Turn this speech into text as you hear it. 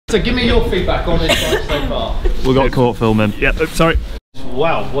So give me your feedback on this one so far. We got caught filming. Yep, sorry.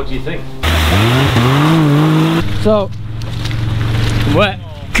 Wow, what do you think? So,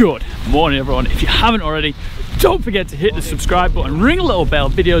 good morning everyone. If you haven't already, don't forget to hit the subscribe button, ring a little bell.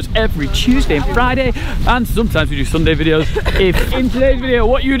 Videos every Tuesday and Friday, and sometimes we do Sunday videos. If in today's video,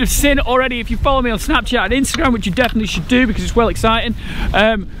 what you would have seen already if you follow me on Snapchat and Instagram, which you definitely should do because it's well exciting,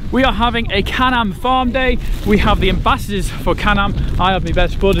 we are having a Can-Am farm day. We have the ambassadors for Can-Am. I have my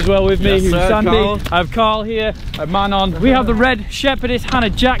best bud as well with me, who's Sandy. Carl. I have Carl here, a man on. We have the red shepherdess, Hannah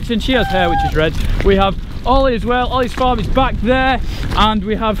Jackson. She has hair which is red. We have Ollie as well. Ollie's farm is back there, and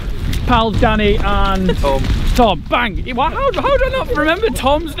we have pal Danny and Tom. Bang! How do I not remember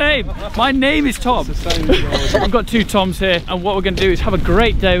Tom's name? My name is Tom. I've got two Toms here, and what we're going to do is have a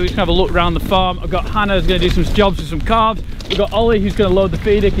great day. We're just going to have a look around the farm. I've got Hannah who's going to do some jobs with some calves. We've got Ollie who's going to load the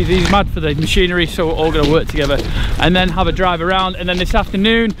feeder because he's mad for the machinery, so we're all going to work together and then have a drive around. And then this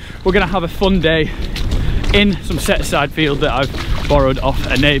afternoon we're going to have a fun day in some set-aside field that I've borrowed off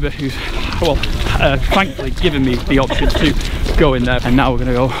a neighbour who's, well, thankfully given me the option to go in there. And now we're going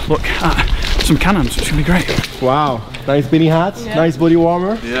to go look at some Can-Ams, which is going to be great. Wow, nice beanie hats, nice body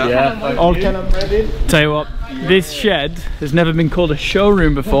warmer. Yeah. All Can-Am ready. Tell you what, this shed has never been called a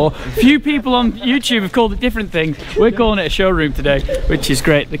showroom before. Few people on YouTube have called it different things. We're calling it a showroom today, which is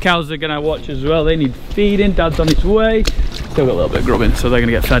great. The cows are going to watch as well. They need feeding. Dad's on his way. Still got a little bit of grubbing, so they're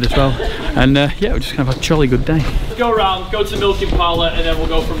going to get fed as well. And yeah, we're just going to have a jolly good day. Let's go around, go to the milking parlour, and then we'll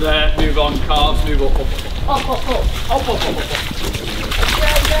go from there, move on, calves, move up.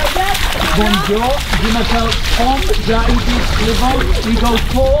 Bonjour, je m'appelle Tom, j'habite le Vosges, we go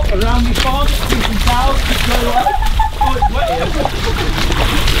tour around the farm, see some cows, oh, it's wet here.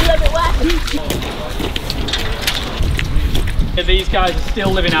 A little bit wet. These guys are still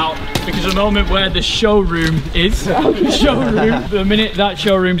living out because the moment where the showroom is, the minute that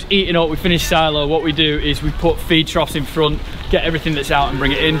showroom's eaten up, we finish silo, what we do is we put feed troughs in front, get everything that's out and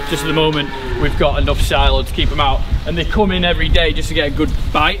bring it in. Just at the moment, we've got enough silo to keep them out, and they come in every day just to get a good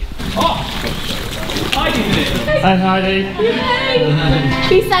bite. Oh! Heidi's in it. Hi Heidi. Yay!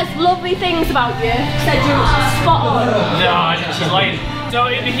 He says lovely things about you. Said you're spot on. No, I think she's lying. So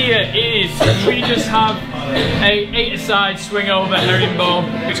in here is, we just have a 8-a-side swing over herringbone.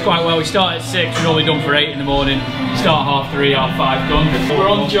 It's quite well. We start at 6, we're normally done for 8 in the morning. Start 3:30, 5:30 done. We're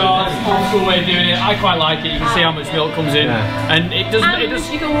on jars, old school way of doing it. I quite like it. You can see how much milk comes in. And it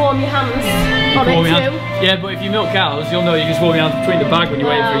doesn't. You can warm your hands on it too. Yeah, but if you milk cows, you'll know you can just warm your hands between the bag when you're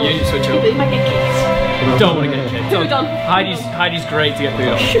waiting for a unit switch over. You might get kicked. Don't want to get kicked. Food on. Heidi's great to get food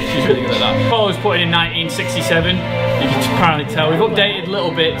on. She's really good at that. I was put in 1967. You can apparently tell. We've updated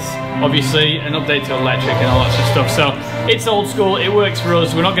little bits, obviously, and updated to electric and all that sort of stuff. So it's old school. It works for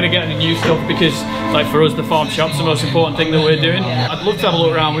us. We're not going to get any new stuff because, like for us, the farm shop's the most important thing that we're doing. I'd love to have a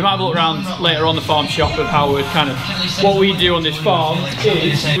look around. We might have a look around later on the farm shop of how we're kind of what we do on this farm.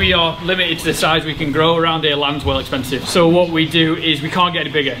 Is we are limited to the size we can grow. Around here, land's well expensive. So what we do is we can't get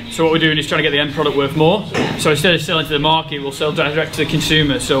any bigger. So what we're doing is trying to get the end product worth more. So instead of selling to the market, we'll sell direct to the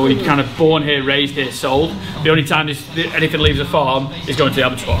consumer. So we kind of born here, raised here, sold. The only time anything leaves a farm is going to the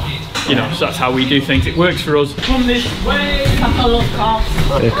abattoir. You know, so that's how we do things. It works for us. Come this way. I love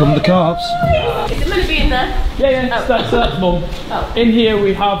calves. Here come the calves. Is it meant to be in there? Yeah, Oh. that's mum. Oh. In here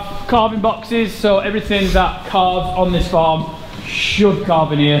we have carving boxes, so everything that calves on this farm should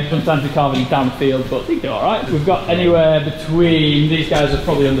carve in here. Sometimes we're carving down the field, but I think they're alright. We've got anywhere between, these guys are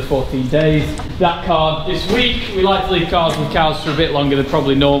probably under 14 days. That calf this week, we like to leave calves with cows for a bit longer than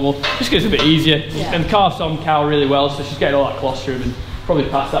probably normal, just because it's a bit easier. Yeah. And the calf's on cow really well, so she's getting all that colostrum and probably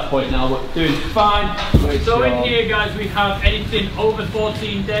past that point now, but doing fine. So in here, guys, we have anything over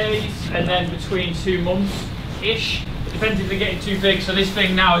 14 days and then between 2 months-ish. It depends if they're getting too big. So this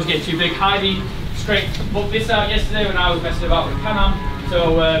thing now is getting too big. Heidi booked this out yesterday when I was messing about with Can-Am.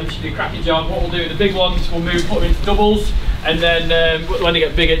 So she did a cracking job. What we'll do with the big ones, we'll put them into doubles, and then when they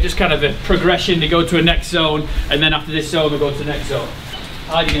get bigger, just kind of a progression. They go to a next zone, and then after this zone, they go to the next zone.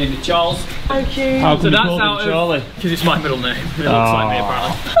 Heidi named it Charles. Thank you. How come So you that's called out him of Charlie? Because it's my middle name. It looks like me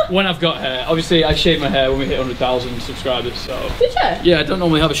apparently. When I've got hair, obviously I shave my hair when we hit 100,000 subscribers. So Did you? yeah, I don't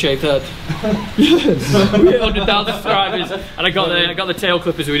normally have a shaved head. We hit 100,000 subscribers, and I got the tail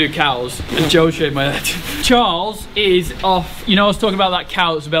clippers. We do cows, and Joe shaved my head. Charles is off. You know, I was talking about that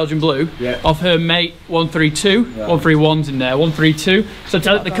cow that's a Belgian blue. Yeah. Off her mate 132. 131's in there. 132. So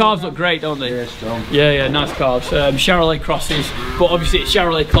the calves look great, don't they? Yeah, strong. Yeah, nice calves. Charolais crosses, but obviously it's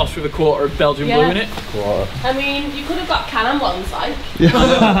Charolais cross with a quarter of Belgian blue in it. Quarter. I mean, you could have got Can-Am ones, like.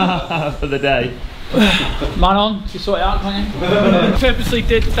 for the day. Man on, you sort it out, can't you? Purposely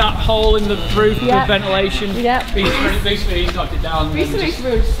did that hole in the roof for ventilation. Yep. Basically, he's knocked it down. Recently it's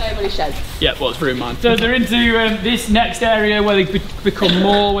ruined so many sheds. Yeah, well, it's ruined mine. So they're into this next area where they become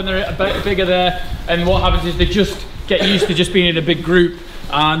more when they're a bit bigger there. And what happens is they just get used to just being in a big group.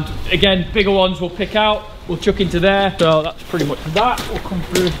 And again, bigger ones we'll pick out, we'll chuck into there. So that's pretty much that. We'll come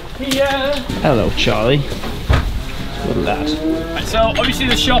through here. Hello, Charlie. Look at that. Right, so obviously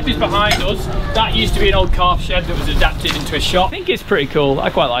the shop is behind us. That used to be an old calf shed that was adapted into a shop. I think it's pretty cool.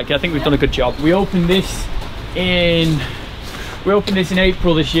 I quite like it. I think we've done a good job. We opened this in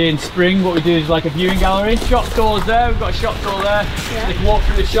April this year in spring. What we do is like a viewing gallery. Shop doors there. We've got a shop door there. Yeah. They can walk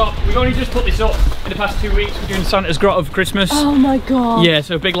through the shop. We've only just put this up in the past 2 weeks. We're doing Santa's Grotto for Christmas. Oh my god. Yeah,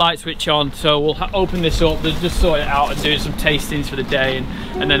 so big light switch on. So we'll open this up. They'll just sort it out and do some tastings for the day,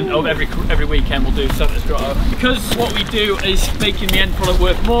 and then every weekend we'll do Santa's Grotto. Because what we do is making the end product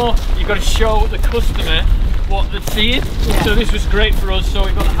worth more. You've got to show the customer what they're seeing. Yeah. So this was great for us. So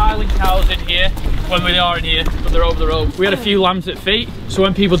we've got the Highland cows in here when we are in here, but they're over the road. We had a few lambs at feet, so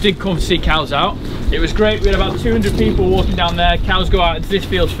when people did come to see cows out, it was great. We had about 200 people walking down there. Cows go out into this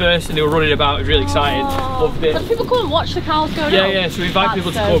field first, and they were running about. It was really exciting. Loved it. But people come and watch the cows go down. Yeah, so we invite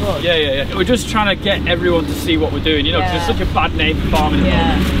people to come. Good. Yeah. We're just trying to get everyone to see what we're doing, you know, because it's such a bad name for farming.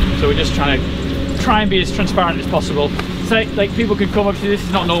 So we're just trying and be as transparent as possible. So, like, people can come, obviously this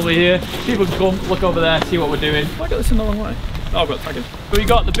is not normally here. People can come, look over there, see what we're doing. I got this in the wrong way. Oh, I've got a second. So we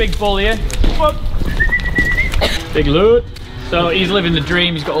got the big bull here. Whoop. Big load. So he's living the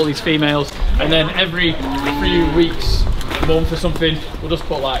dream. He's got all these females, and then every few weeks, a month or something, we'll just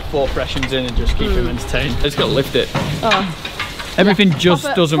put like 4 fresh ones in and just keep him entertained. Just got to lift it. Everything just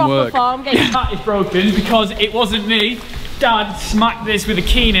doesn't work. That is broken because it wasn't me. Dad smacked this with a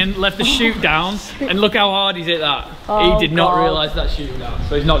Keenan, left the chute down, and look how hard he's hit that. He did not realise that chute down,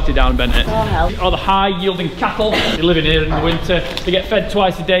 so he's knocked it down and bent it. The high yielding cattle, they live in here in the winter. They get fed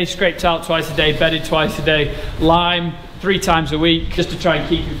twice a day, scraped out twice a day, bedded twice a day, lime 3 times a week, just to try and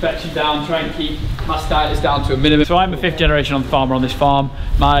keep infection down, try and keep mastitis down to a minimum. So I'm a 5th generation farmer on this farm.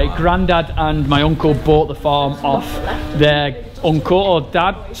 My granddad and my uncle bought the farm off their uncle or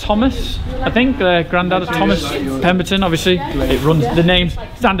dad, Thomas, I think. Their granddad is Thomas Pemberton, obviously. It runs the names,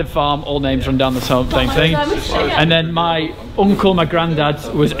 standard farm, all names run down the same thing. And then my uncle, my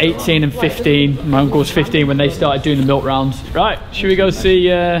granddad, was 18 and 15. My uncle was 15 when they started doing the milk rounds. Right, should we go see...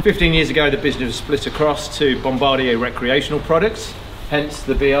 15 years ago, the business was split across to Bombardier Recreational Products, hence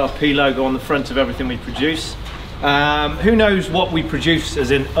the BRP logo on the front of everything we produce. Who knows what we produce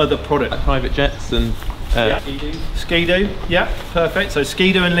as in other products? Private jets and Ski-Doo, yeah, perfect. So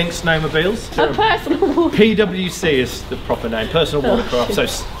Ski-Doo and Lynx snowmobiles. Personal PWC is the proper name, personal watercraft. So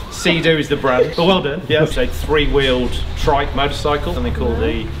Sea-Doo is the brand. But well done. Yeah. So 3-wheeled trike motorcycle, something called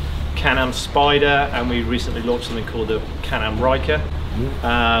the Can-Am Spider, and we recently launched something called the Can-Am Riker.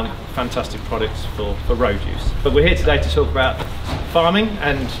 Fantastic products for road use. But we're here today to talk about farming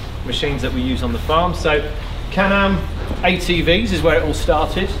and machines that we use on the farm. So Can-Am ATVs is where it all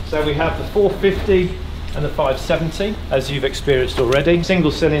started. So we have the 450 and the 570, as you've experienced already.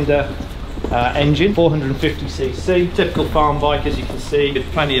 Single cylinder engine, 450cc. Typical farm bike, as you can see, with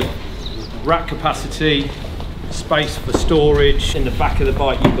plenty of rack capacity, space for storage. In the back of the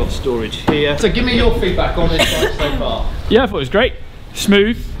bike, you've got storage here. So give me your feedback on this bike so far. Yeah, I thought it was great.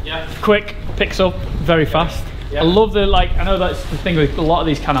 Smooth, quick, picks up very fast. I love the, like, I know that's the thing with a lot of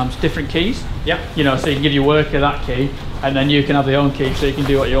these Can-Ams, different keys. You know, so you can give your worker that key, and then you can have the own key, so you can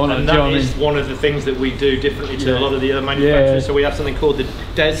do what you want. And that is one of the things that we do differently to a lot of the other manufacturers. So we have something called the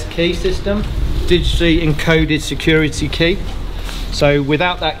DES key system, digitally encoded security key. So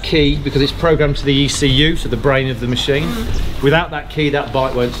without that key, because it's programmed to the ECU, so the brain of the machine, without that key, that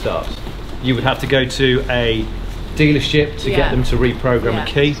bike won't start. You would have to go to a dealership to get them to reprogram a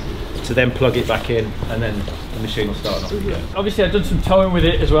key, to then plug it back in, and then the machine will start off again. Obviously I've done some towing with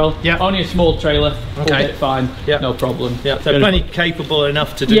it as well. Only a small trailer, okay, fine, no problem. So plenty capable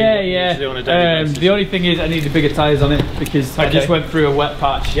enough to do what you need to do on a daily basis. The only thing is I needed bigger tyres on it because I just went through a wet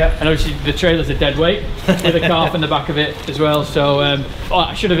patch. And obviously the trailer's a dead weight with a calf in the back of it as well, so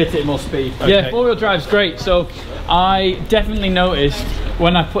I should have hit it more speed. Yeah, 4-wheel drive's great. So I definitely noticed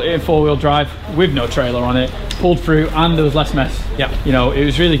when I put it in 4-wheel drive with no trailer on it, pulled through, and there was less mess. You know, it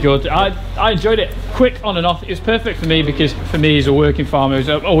was really good. I enjoyed it. Quick on and off. It was perfect for me because for me as a working farmer, I was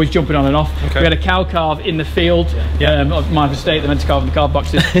always jumping on and off. We had a cow calve in the field of my estate. They meant to calve in the calf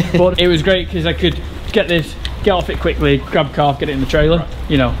boxes, but it was great because I could get off it quickly, grab calf, get it in the trailer.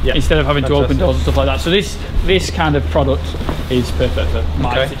 You know, instead of having to open doors and stuff like that. So this kind of product is perfect for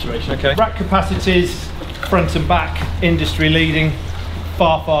my situation. Rack capacities, front and back, industry leading.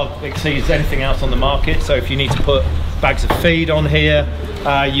 far exceeds anything else on the market. So if you need to put bags of feed on here,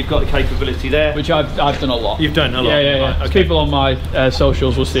 you've got the capability there. Which I've done a lot. You've done a lot. Yeah. Right, okay. People on my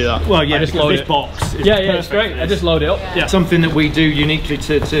socials will see that. Well, yeah, I just because load this it. box is It's great. I just load it up. Yeah. Something that we do uniquely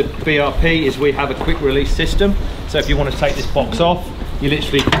to BRP is we have a quick release system. So if you want to take this box off, you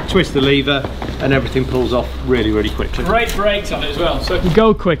literally twist the lever and everything pulls off really quickly. Great brakes on it as well, so it can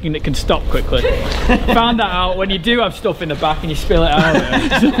go quick and it can stop quickly. Found that out when you do have stuff in the back and you spill it out.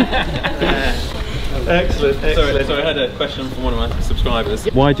 Excellent. Sorry, I had a question from one of my subscribers.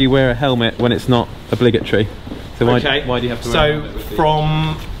 Why do you wear a helmet when it's not obligatory? So why do you have to wear a helmet? So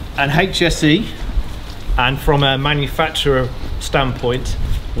from an HSE and from a manufacturer standpoint,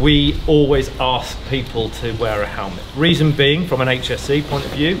 we always ask people to wear a helmet. Reason being, from an HSE point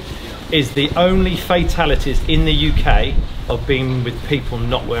of view, is the only fatalities in the UK have been with people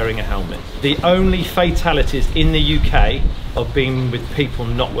not wearing a helmet. The only fatalities in the UK have been with people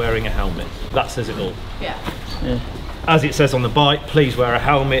not wearing a helmet. That says it all. Yeah. As it says on the bike, please wear a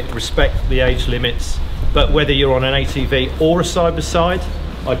helmet, respect the age limits, but whether you're on an ATV or a side-by-side,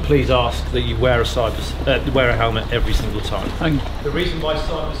 I'd please ask that you wear a helmet every single time. The reason why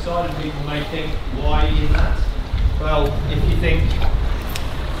side-by-side, and people may think, why in that? Well, if you think,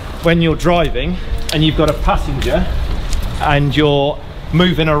 when you're driving and you've got a passenger and you're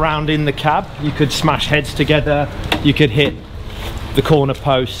moving around in the cab, you could smash heads together, you could hit the corner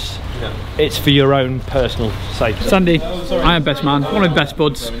posts. It's for your own personal safety. Sandy, I am best man, one of my best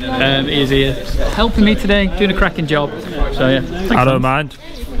buds. He is here helping me today, doing a cracking job. So yeah, I don't mind.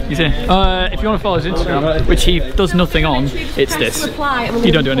 He's here. If you want to follow his Instagram, which he does nothing on, it's this.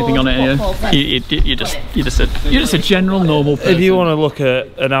 You don't do anything on it anyway. You're just a general normal person. If you want to look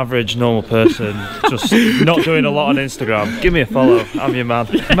at an average normal person, just not doing a lot on Instagram, give me a follow. I'm your man.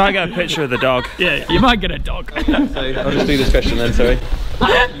 You might get a picture of the dog. Yeah, you might get a dog. So I'll just do this question then. Sorry.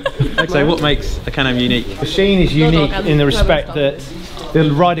 So what makes a Can-Am unique? The machine is unique in the respect that the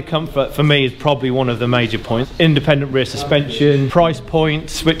rider comfort for me is probably one of the major points. Independent rear suspension, price point,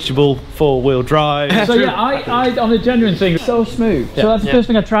 switchable 4-wheel drive. So yeah, I on a genuine thing, so smooth. So that's the first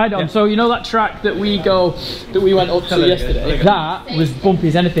thing I tried on. So you know that track that we went up to yesterday? That was bumpy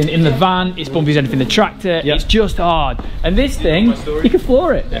as anything in the van, it's bumpy as anything in the tractor, it's just hard. And this thing, you can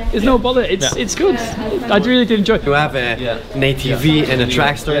floor it. There's no bother, it's good. I really did enjoy it. You have an ATV and a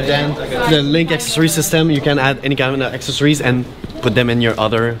Trackster, then the Link accessory system, you can add any kind of accessories and put them in your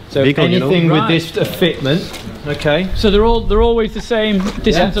other vehicle. Anything with this fitment, okay? So they're always the same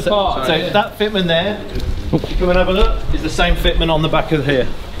distance apart. So that fitment there, if you come and have a look, is the same fitment on the back of here.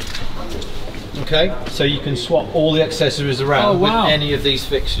 Okay, so you can swap all the accessories around with any of these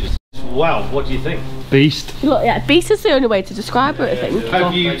fixtures. Wow, what do you think? Beast. Look, yeah, beast is the only way to describe it, I think.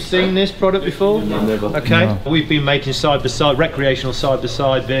 Have you seen this product before? Never. Okay. No. We've been making side-by-side, recreational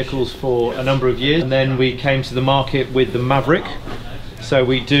side-by-side vehicles for a number of years, and then we came to the market with the Maverick. So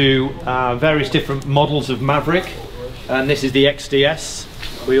we do various different models of Maverick, and this is the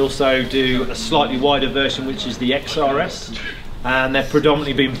XDS. We also do a slightly wider version, which is the XRS. And they're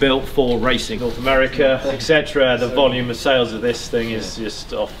predominantly being built for racing, North America, etc. The volume of sales of this thing is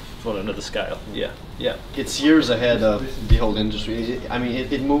just off on another scale. Yeah. It's years ahead of the whole industry. I mean,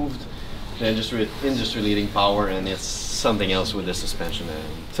 it moved the industry with industry-leading power, and it's something else with the suspension.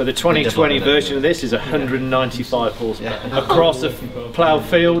 So the 2020 version of this is 195 horsepower across a ploughed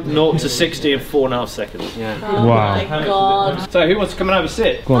field, 0 to 60 in 4.5 seconds. Oh my god. So who wants to come and have a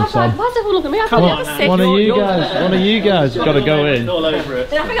sit? Go on, Sam. Why does everyone look at me? I Come can't on, have a sit. One of you guys got to go in. All over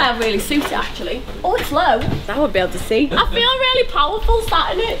it. I think I really suit it actually. Oh, it's low. I would be able to see. I feel really powerful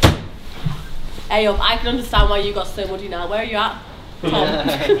sat in it. Hey up, I can understand why you got so muddy now. Where are you at? Tom.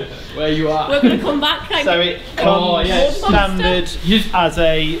 Where you are? We're going to come back. So it comes standard as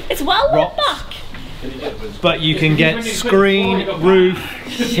a It's well Rock. back. But you can get screen, roof,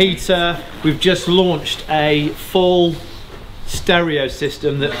 heater. We've just launched a full stereo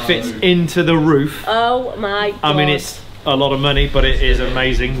system that fits into the roof. Oh my god. I mean, it's a lot of money, but it is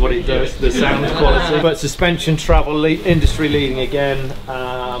amazing what it does, the sound quality. But suspension travel, industry leading again,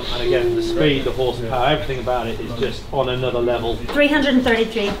 and again the speed, the horsepower, everything about it is just on another level.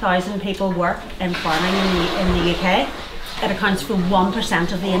 333,000 people work in farming in the UK. It accounts for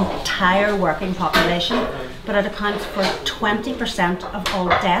 1% of the entire working population, but it accounts for 20% of all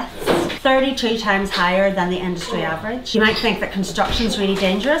deaths, 32 times higher than the industry average. You might think that construction is really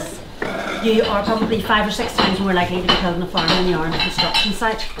dangerous. You are probably 5 or 6 times more likely to be killed in a farm than you are on a construction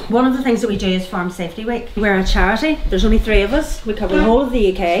site. One of the things that we do is Farm Safety Week. We're a charity. There's only 3 of us. We cover the whole of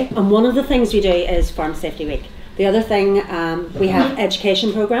the UK, and one of the things we do is Farm Safety Week. The other thing, we have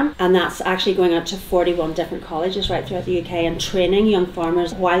education program, and that's actually going out to 41 different colleges right throughout the UK and training young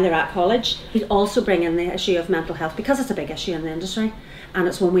farmers while they're at college. We also bring in the issue of mental health because it's a big issue in the industry. And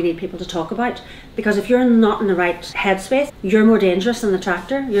it's one we need people to talk about, because if you're not in the right headspace, you're more dangerous than the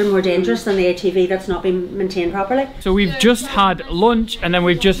tractor, you're more dangerous than the ATV that's not been maintained properly. So we've just had lunch, and then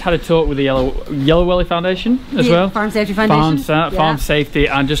we've just had a talk with the Yellow Willy Foundation as well. Farm Safety Foundation. Farm safety,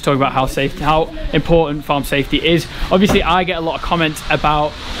 and just talk about how important farm safety is. Obviously I get a lot of comments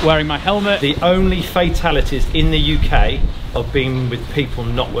about wearing my helmet. The only fatalities in the UK have been with people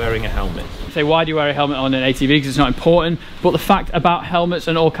not wearing a helmet. Say, why do you wear a helmet on an ATV? Because it's not important. But the fact about helmets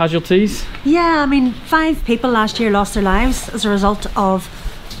and all casualties. Yeah, I mean, 5 people last year lost their lives as a result of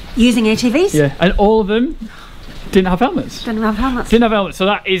using ATVs. Yeah, and all of them didn't have helmets. Didn't have helmets. Didn't have helmets. So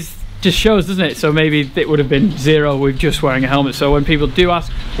that just shows, doesn't it? So maybe it would have been 0 with just wearing a helmet. So when people do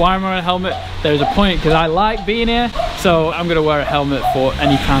ask why I'm wearing a helmet, there's a point, because I like being here. So I'm going to wear a helmet for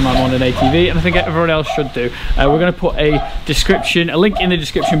any time I'm on an ATV, and I think everyone else should do. We're going to put a link in the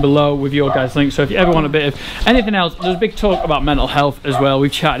description below with your guys' link. So if you ever want a bit of anything else, there's a big talk about mental health as well.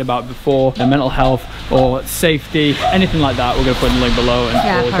 We've chatted about it before, mental health or safety, anything like that. We're going to put in the link below. And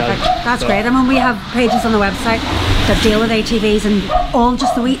yeah, perfect. That's great. I mean, we have pages on the website that deal with ATVs and all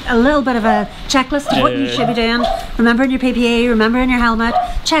just a little bit of a checklist of what you should be doing. Remembering your PPE, remembering your helmet,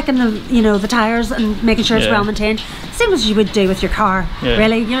 checking the tires and making sure it's well maintained. Same as you would do with your car.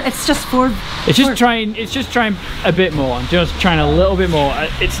 Really, it's just trying a bit more. Just trying a little bit more.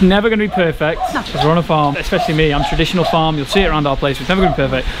 It's never going to be perfect because we're on a farm, especially me. I'm traditional farm. You'll see it around our place. It's never going to be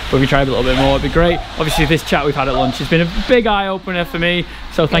perfect, but if we try a little bit more, it'd be great. Obviously, this chat we've had at lunch has been a big eye opener for me.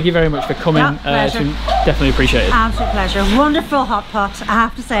 So thank you very much for coming. It's been definitely appreciated. Absolute pleasure. Wonderful hot pot, I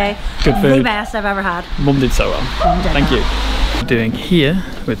have to say. Good food. The best I've ever had. Mum did so well. Thank you. Doing here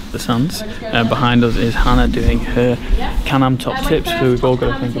with the sons, behind us is Hannah doing her Can-Am top tips. So we've all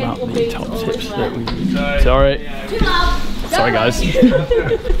got to think about the top tips that we use. Sorry guys.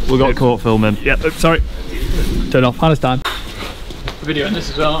 We got caught filming. Yeah, sorry. Turn off. Hannah's time. Video in this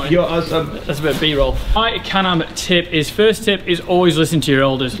as well, aren't we? That's a bit of B-roll. My Can-Am tip is, first tip is always listen to your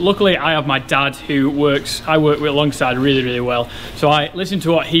elders. Luckily I have my dad who I work with alongside really well, so I listen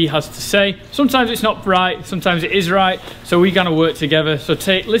to what he has to say. Sometimes it's not right, sometimes it is right, so we kind of work together. So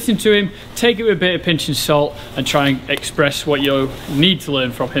listen to him, take it with a bit of pinch and salt, and try and express what you need to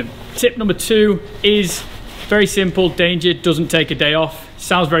learn from him. Tip number 2 is very simple. Danger doesn't take a day off.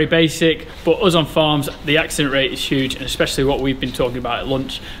 Sounds very basic, but us on farms, the accident rate is huge, and especially what we've been talking about at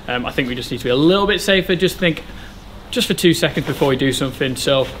lunch. I think we just need to be a little bit safer. Just think, just for 2 seconds before we do something.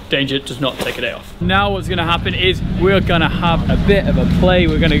 So danger does not take a day off. Now what's going to happen is we're going to have a bit of a play.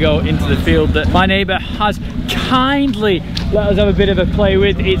 We're going to go into the field that my neighbour has kindly let us have a bit of a play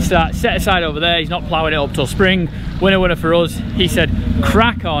with. It's that set aside over there. He's not ploughing it up till spring. Winner for us. He said,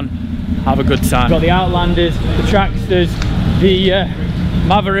 crack on, have a good time. We've got the Outlanders, the Tracksters, the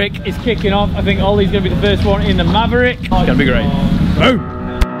Maverick is kicking off. I think Ollie's going to be the first one in the Maverick. It's going to be great. Boom!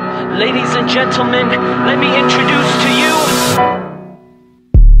 Ladies and gentlemen, let me introduce to you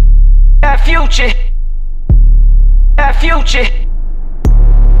our future. Our future.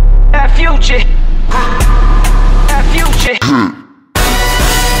 Our future. Our future.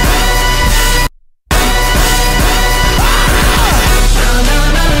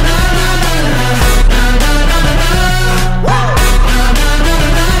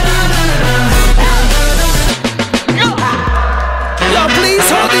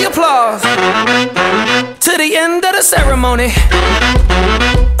 To the end of the ceremony.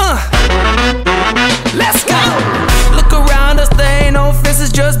 Let's go. Look around us, there ain't no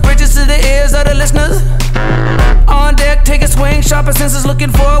fences, just bridges to the ears of the listeners. On deck, take a swing, sharper senses, looking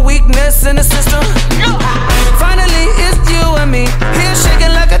for a weakness in the system. Finally, it's you and me, here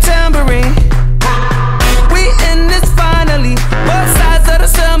shaking like a tambourine. We in this finally, both sides of the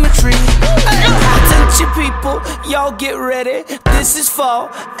cemetery. Attention people, y'all get ready. This is for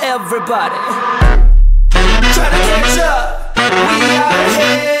everybody. Try to catch up, we out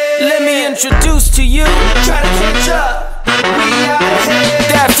ahead. Let me introduce to you. Try to catch up, we out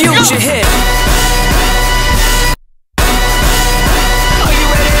ahead. That future hit. Are you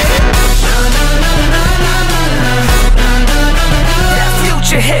ready? That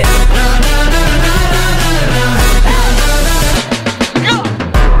future hit.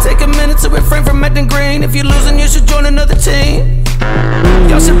 Take a minute to refrain from acting green. If you're losing, you should join another team.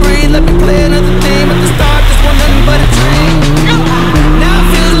 Y'all should breathe, let me play another theme. At the start, this one nothing but a dream. Now it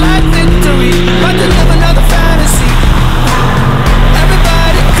feels like victory, about to live another fantasy.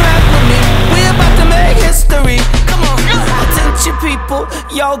 Everybody clap with me, we about to make history. Come on, attention people,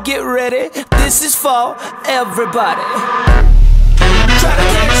 y'all Now get ready, this is for everybody. Try to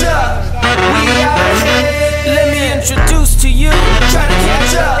catch up, we out ahead. Let me introduce to you. Try to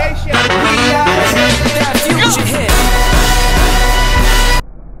catch up, we out ahead. That future hit.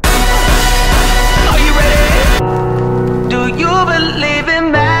 Are you ready? Do you believe in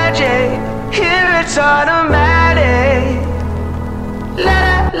magic? Here it's automatic. La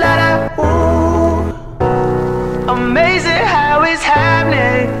da, ooh. Amazing how it's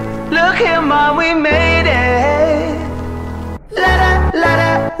happening. Look here, mom, we made it. La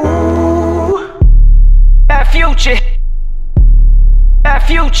da, ooh. That future. That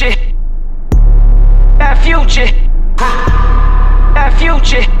future. That future. That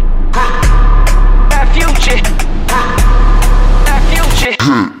future. That future. That future.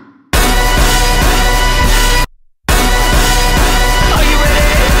 Are you ready?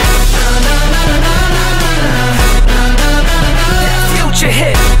 That future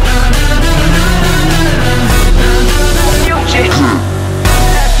hit.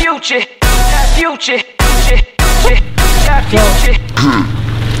 That future. That future. That future.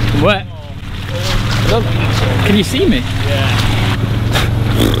 Wet. Can you see me? Yeah.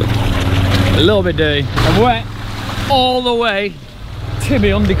 A little bit dirty. I'm wet all the way to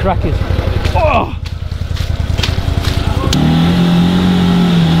my undie crackers. Oh!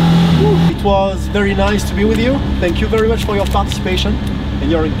 It was very nice to be with you. Thank you very much for your participation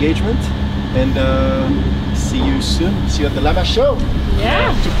and your engagement. And see you soon. See you at the Llama show.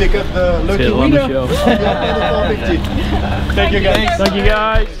 Yeah. To pick up the lucky winner. Thank you guys. Thank you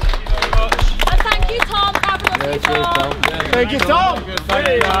guys. And thank you, Tom. Thank you, Tom.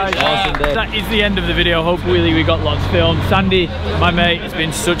 Awesome day. That is the end of the video. Hopefully we got lots filmed. Sandy, my mate, has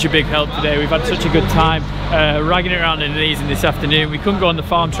been such a big help today. We've had such a good time ragging it around in Leeds this afternoon. We couldn't go on the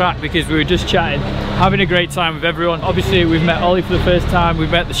farm track because we were just chatting, having a great time with everyone. Obviously we've met Ollie for the first time. We've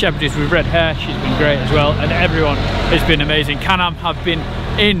met the shepherdess with red hair. She's been great as well, and everyone has been amazing. Can-Am have been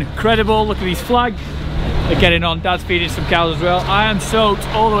incredible. Look at these flags. They're getting on. Dad's feeding some cows as well. I am soaked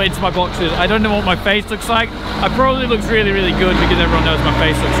all the way into my boxers. I don't know what my face looks like. I probably looks really, really good because everyone knows my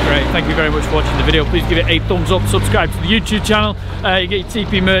face looks great. Thank you very much for watching the video. Please give it a thumbs up. Subscribe to the YouTube channel. You get your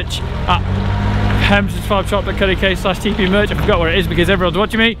TP merch at pemberton.shop.co.uk/TP merch. I forgot where it is because everyone's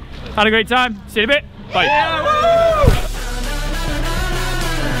watching me. Had a great time. See you in a bit. Bye.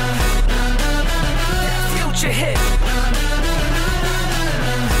 Future hit.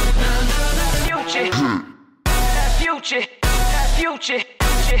 Future. That future.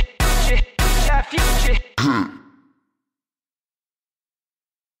 That future.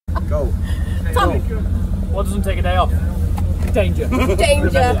 Go. Tom. What doesn't take a day off? Danger.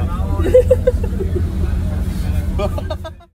 Danger.